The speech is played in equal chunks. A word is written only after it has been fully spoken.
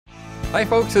Hi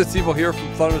folks, it's Evo here from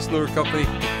Thundermist Lure Company.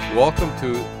 Welcome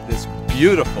to this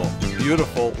beautiful,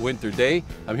 beautiful winter day.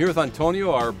 I'm here with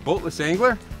Antonio, our boatless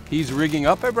angler. He's rigging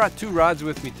up. I brought two rods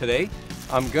with me today.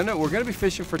 We're gonna be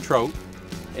fishing for trout,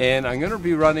 and I'm gonna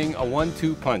be running a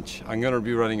 1-2 punch. I'm gonna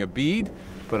be running a bead,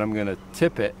 but I'm gonna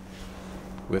tip it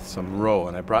with some roe.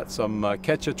 And I brought some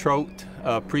catch a trout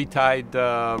pre-tied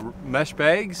mesh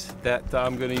bags that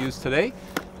I'm gonna use today.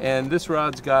 And this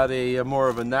rod's got a more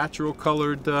of a natural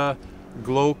colored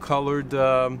glow colored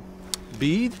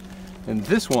bead, and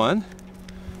this one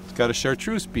has got a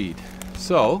chartreuse bead.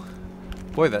 So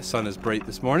boy, that sun is bright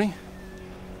this morning.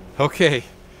 Okay,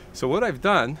 so what I've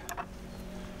done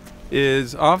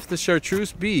is off the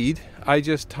chartreuse bead I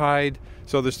just tied,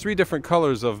 so there's 3 different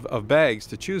colors of bags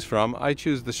to choose from. I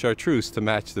choose the chartreuse to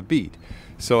match the bead.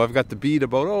 So I've got the bead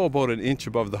about an inch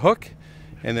above the hook,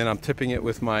 and then I'm tipping it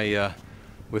with my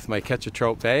catch a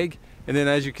trout bag. And then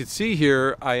as you can see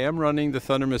here, I am running the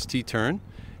Thundermist T-turn,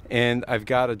 and I've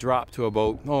got a drop to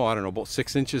about, about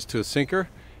 6 inches to a sinker.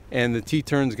 And the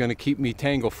T-turn is going to keep me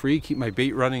tangle free, keep my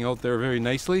bait running out there very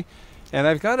nicely. And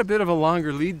I've got a bit of a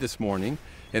longer lead this morning,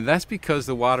 and that's because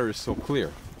the water is so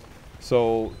clear.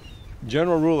 So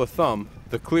general rule of thumb,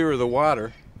 the clearer the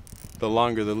water, the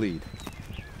longer the lead.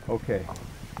 Okay.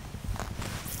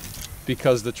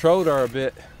 Because the trout are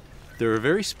they're a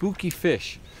very spooky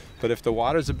fish. But if the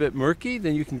water's a bit murky,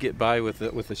 then you can get by with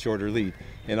a shorter lead.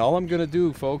 And all I'm gonna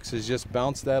do, folks, is just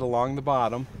bounce that along the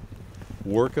bottom,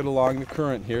 work it along the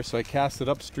current here. So I cast it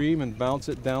upstream and bounce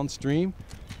it downstream.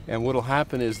 And what'll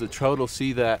happen is the trout will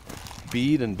see that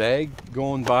bead and bag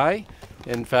going by.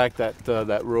 In fact,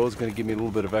 that roe is gonna give me a little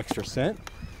bit of extra scent.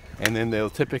 And then they'll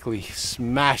typically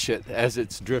smash it as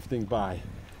it's drifting by.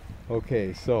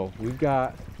 Okay, so we've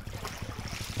got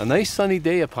a nice sunny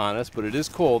day upon us, but it is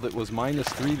cold. It was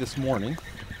 -3 this morning,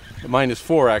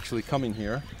 -4 actually coming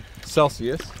here,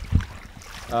 Celsius.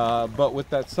 But with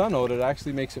that sun out, it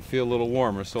actually makes it feel a little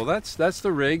warmer. So that's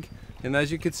the rig, and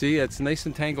as you can see, it's nice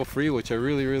and tangle free, which I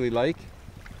really like.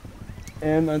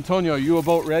 And Antonio, are you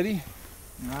about ready?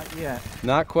 Not yet.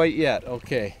 Not quite yet.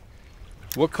 Okay.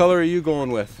 What color are you going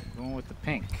with? Going with the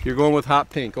pink. You're going with hot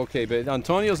pink. Okay, but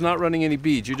Antonio's not running any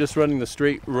beads. You're just running the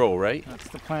straight roe, right? That's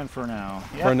the plan for now.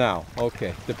 Yep. For now.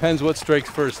 Okay. Depends what strikes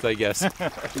first, I guess.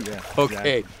 Yeah.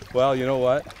 Okay. Exactly. Well, you know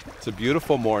what? It's a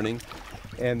beautiful morning,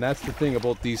 and that's the thing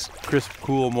about these crisp,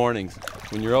 cool mornings.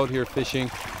 When you're out here fishing,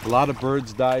 a lot of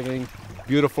birds diving,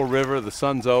 beautiful river, the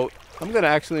sun's out. I'm going to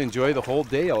actually enjoy the whole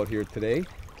day out here today.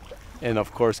 And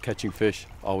of course, catching fish,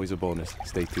 always a bonus.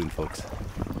 Stay tuned, folks.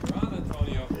 We're on,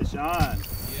 Antonio. Fish on.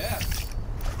 Yes.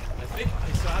 I think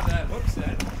I saw that hook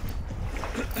set.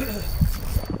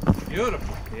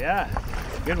 Beautiful. Yeah,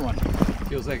 it's a good one.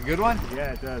 Feels like a good one?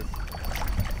 Yeah, it does.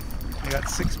 I got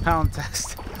 6-pound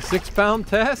test. 6-pound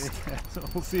test? Yeah, so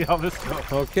we'll see how this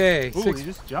goes. Okay. Ooh, he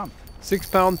just jumped.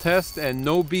 6-pound test and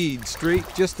no bead.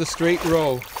 Just a straight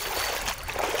roe.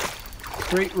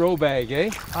 Straight roe bag,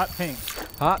 eh? Hot pink.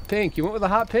 Hot pink. You went with a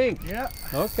hot pink? Yeah.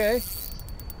 Okay.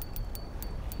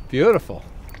 Beautiful.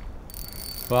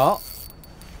 Well,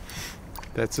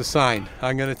 that's a sign.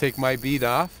 I'm going to take my bead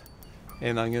off,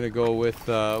 and I'm going to go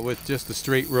with just a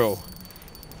straight roe.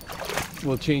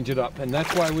 We'll change it up, and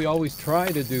that's why we always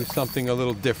try to do something a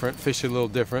little different, fish a little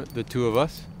different, the two of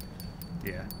us.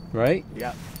 Yeah. Right?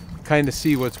 Yeah. Kind of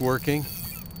see what's working,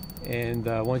 and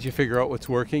once you figure out what's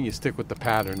working, you stick with the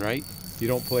pattern, right? You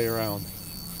don't play around.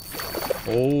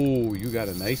 Oh, you got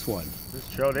a nice one. This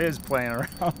trout is playing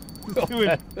around.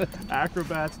 Doing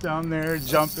acrobats down there,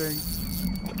 jumping.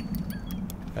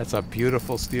 That's a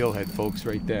beautiful steelhead, folks,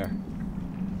 right there.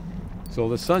 So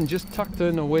the sun just tucked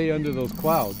in away under those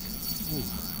clouds,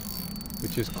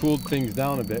 which has cooled things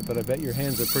down a bit, but I bet your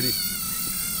hands are pretty,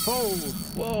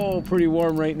 whoa, pretty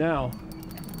warm right now.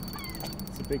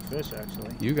 It's a big fish,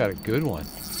 actually. You got a good one.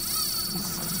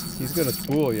 He's gonna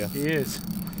spool you. He is.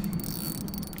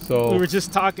 So we were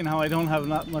just talking how I don't have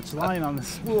not much line on the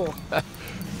spool.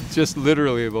 Just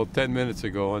literally about 10 minutes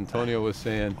ago, Antonio was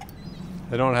saying,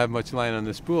 I don't have much line on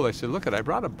the spool. I said, look, I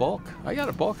got a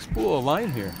bulk spool of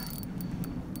line here.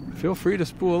 Feel free to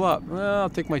spool up. Well, I'll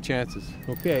take my chances.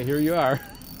 Okay, here you are.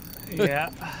 Yeah.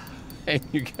 And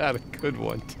you got a good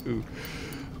one too.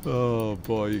 Oh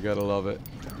boy, you gotta love it.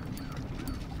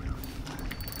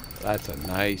 That's a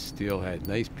nice steelhead.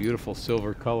 Nice, beautiful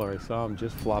silver color. I saw him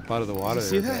just flop out of the water.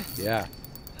 Did you see that? Yeah.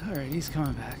 All right, he's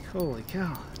coming back. Holy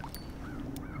cow.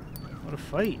 What a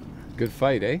fight. Good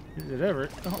fight, eh? Is it ever?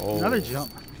 Oh, another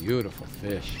jump. Beautiful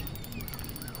fish.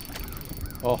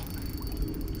 Oh.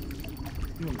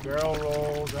 Doing barrel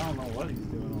rolls. I don't know what he's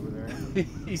doing over there.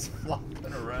 He's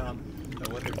flopping around.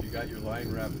 I wonder if you got your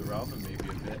line wrapped around him maybe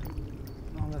a bit.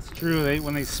 that's true.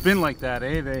 When they spin like that,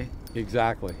 they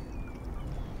Exactly.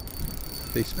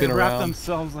 They spin they wrap around.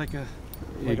 themselves like a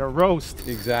roast.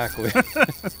 Exactly.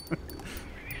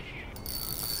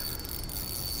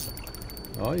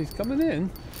 Oh, he's coming in.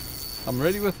 I'm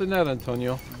ready with the net,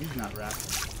 Antonio. He's not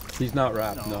wrapped. He's not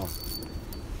wrapped, no.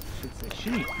 Should say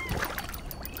she.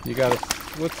 You got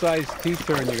what size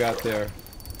T-turn you got there?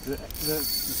 The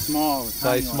small. The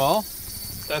Size small?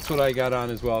 That's what I got on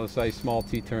as well, the size small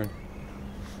T-turn.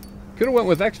 Could have went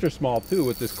with extra small too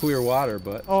with this clear water,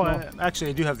 but... Oh, actually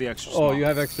I do have the extra small. Oh, you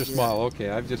have extra small. Okay,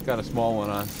 I've just got a small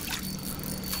one on.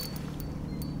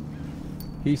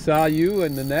 He saw you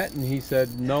in the net and he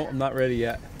said, no, I'm not ready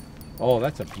yet. Oh,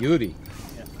 that's a beauty.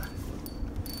 Yeah.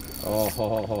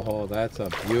 Oh, that's a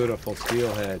beautiful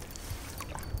steelhead.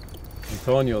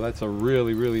 Antonio, that's a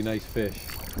really, really nice fish.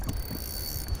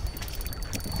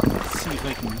 Let's see if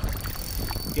I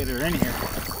can get her in here.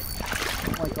 I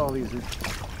don't like all these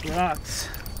rocks.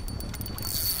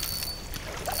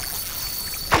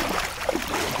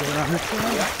 Get her on her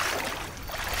tail.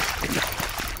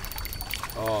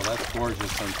 Oh, that's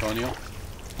gorgeous, Antonio.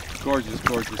 Gorgeous,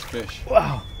 gorgeous fish.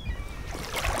 Wow.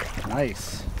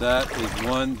 Nice. That is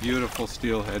one beautiful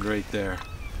steelhead right there.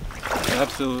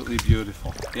 Absolutely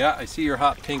beautiful. Yeah, I see your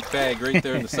hot pink bag right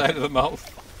there in the side of the mouth.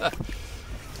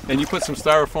 And you put some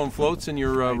styrofoam floats in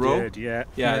your row? I did, yeah.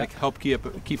 Yeah, to help keep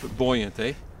it buoyant,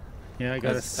 eh? Yeah, I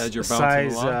got as you're a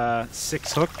bouncing size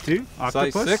 6 hook too.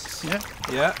 Octopus. Size 6? Yeah.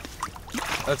 Yeah.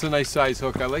 That's a nice size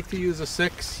hook. I like to use a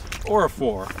 6 or a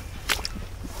 4.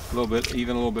 A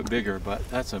little bit bigger, but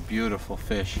that's a beautiful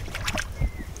fish.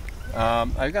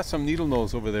 I've got some needle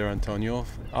nose over there, Antonio.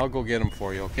 I'll go get them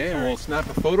for you, okay? And we'll snap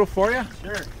a photo for you.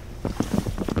 Sure.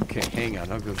 Okay, hang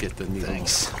on. I'll go get the needle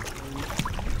nose.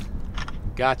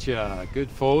 Gotcha. Good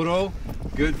photo.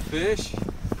 Good fish.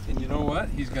 And you know what?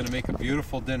 He's going to make a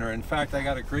beautiful dinner. In fact, I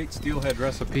got a great steelhead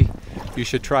recipe. You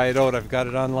should try it out. I've got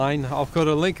it online. I'll put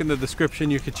a link in the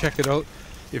description. You can check it out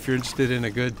if you're interested in a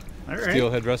good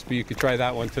steelhead recipe. You could try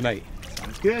that one tonight.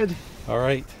 Sounds good. All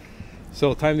right.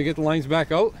 So time to get the lines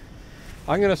back out.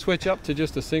 I'm going to switch up to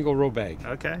just a single row bag.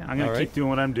 Okay. I'm going to keep doing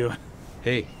what I'm doing.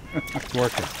 Hey, it's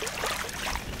working.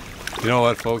 You know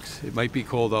what, folks? It might be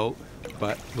cold out,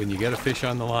 but when you get a fish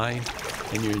on the line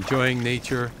and you're enjoying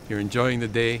nature, you're enjoying the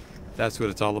day, that's what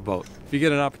it's all about. If you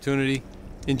get an opportunity,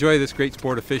 enjoy this great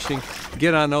sport of fishing.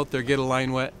 Get on out there, get a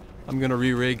line wet. I'm going to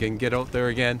re-rig and get out there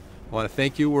again. I want to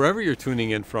thank you wherever you're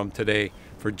tuning in from today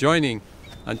for joining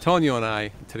Antonio and I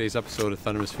in today's episode of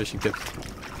Thundermist Fishing Tips.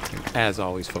 And as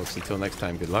always, folks, until next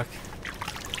time, good luck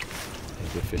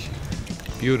and good fishing.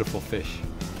 Beautiful fish.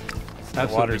 The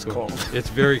water's cold. It's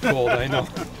very cold, I know.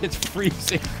 It's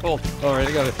freezing cold. All right,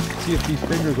 I gotta see if these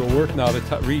fingers will work now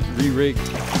to re-rig.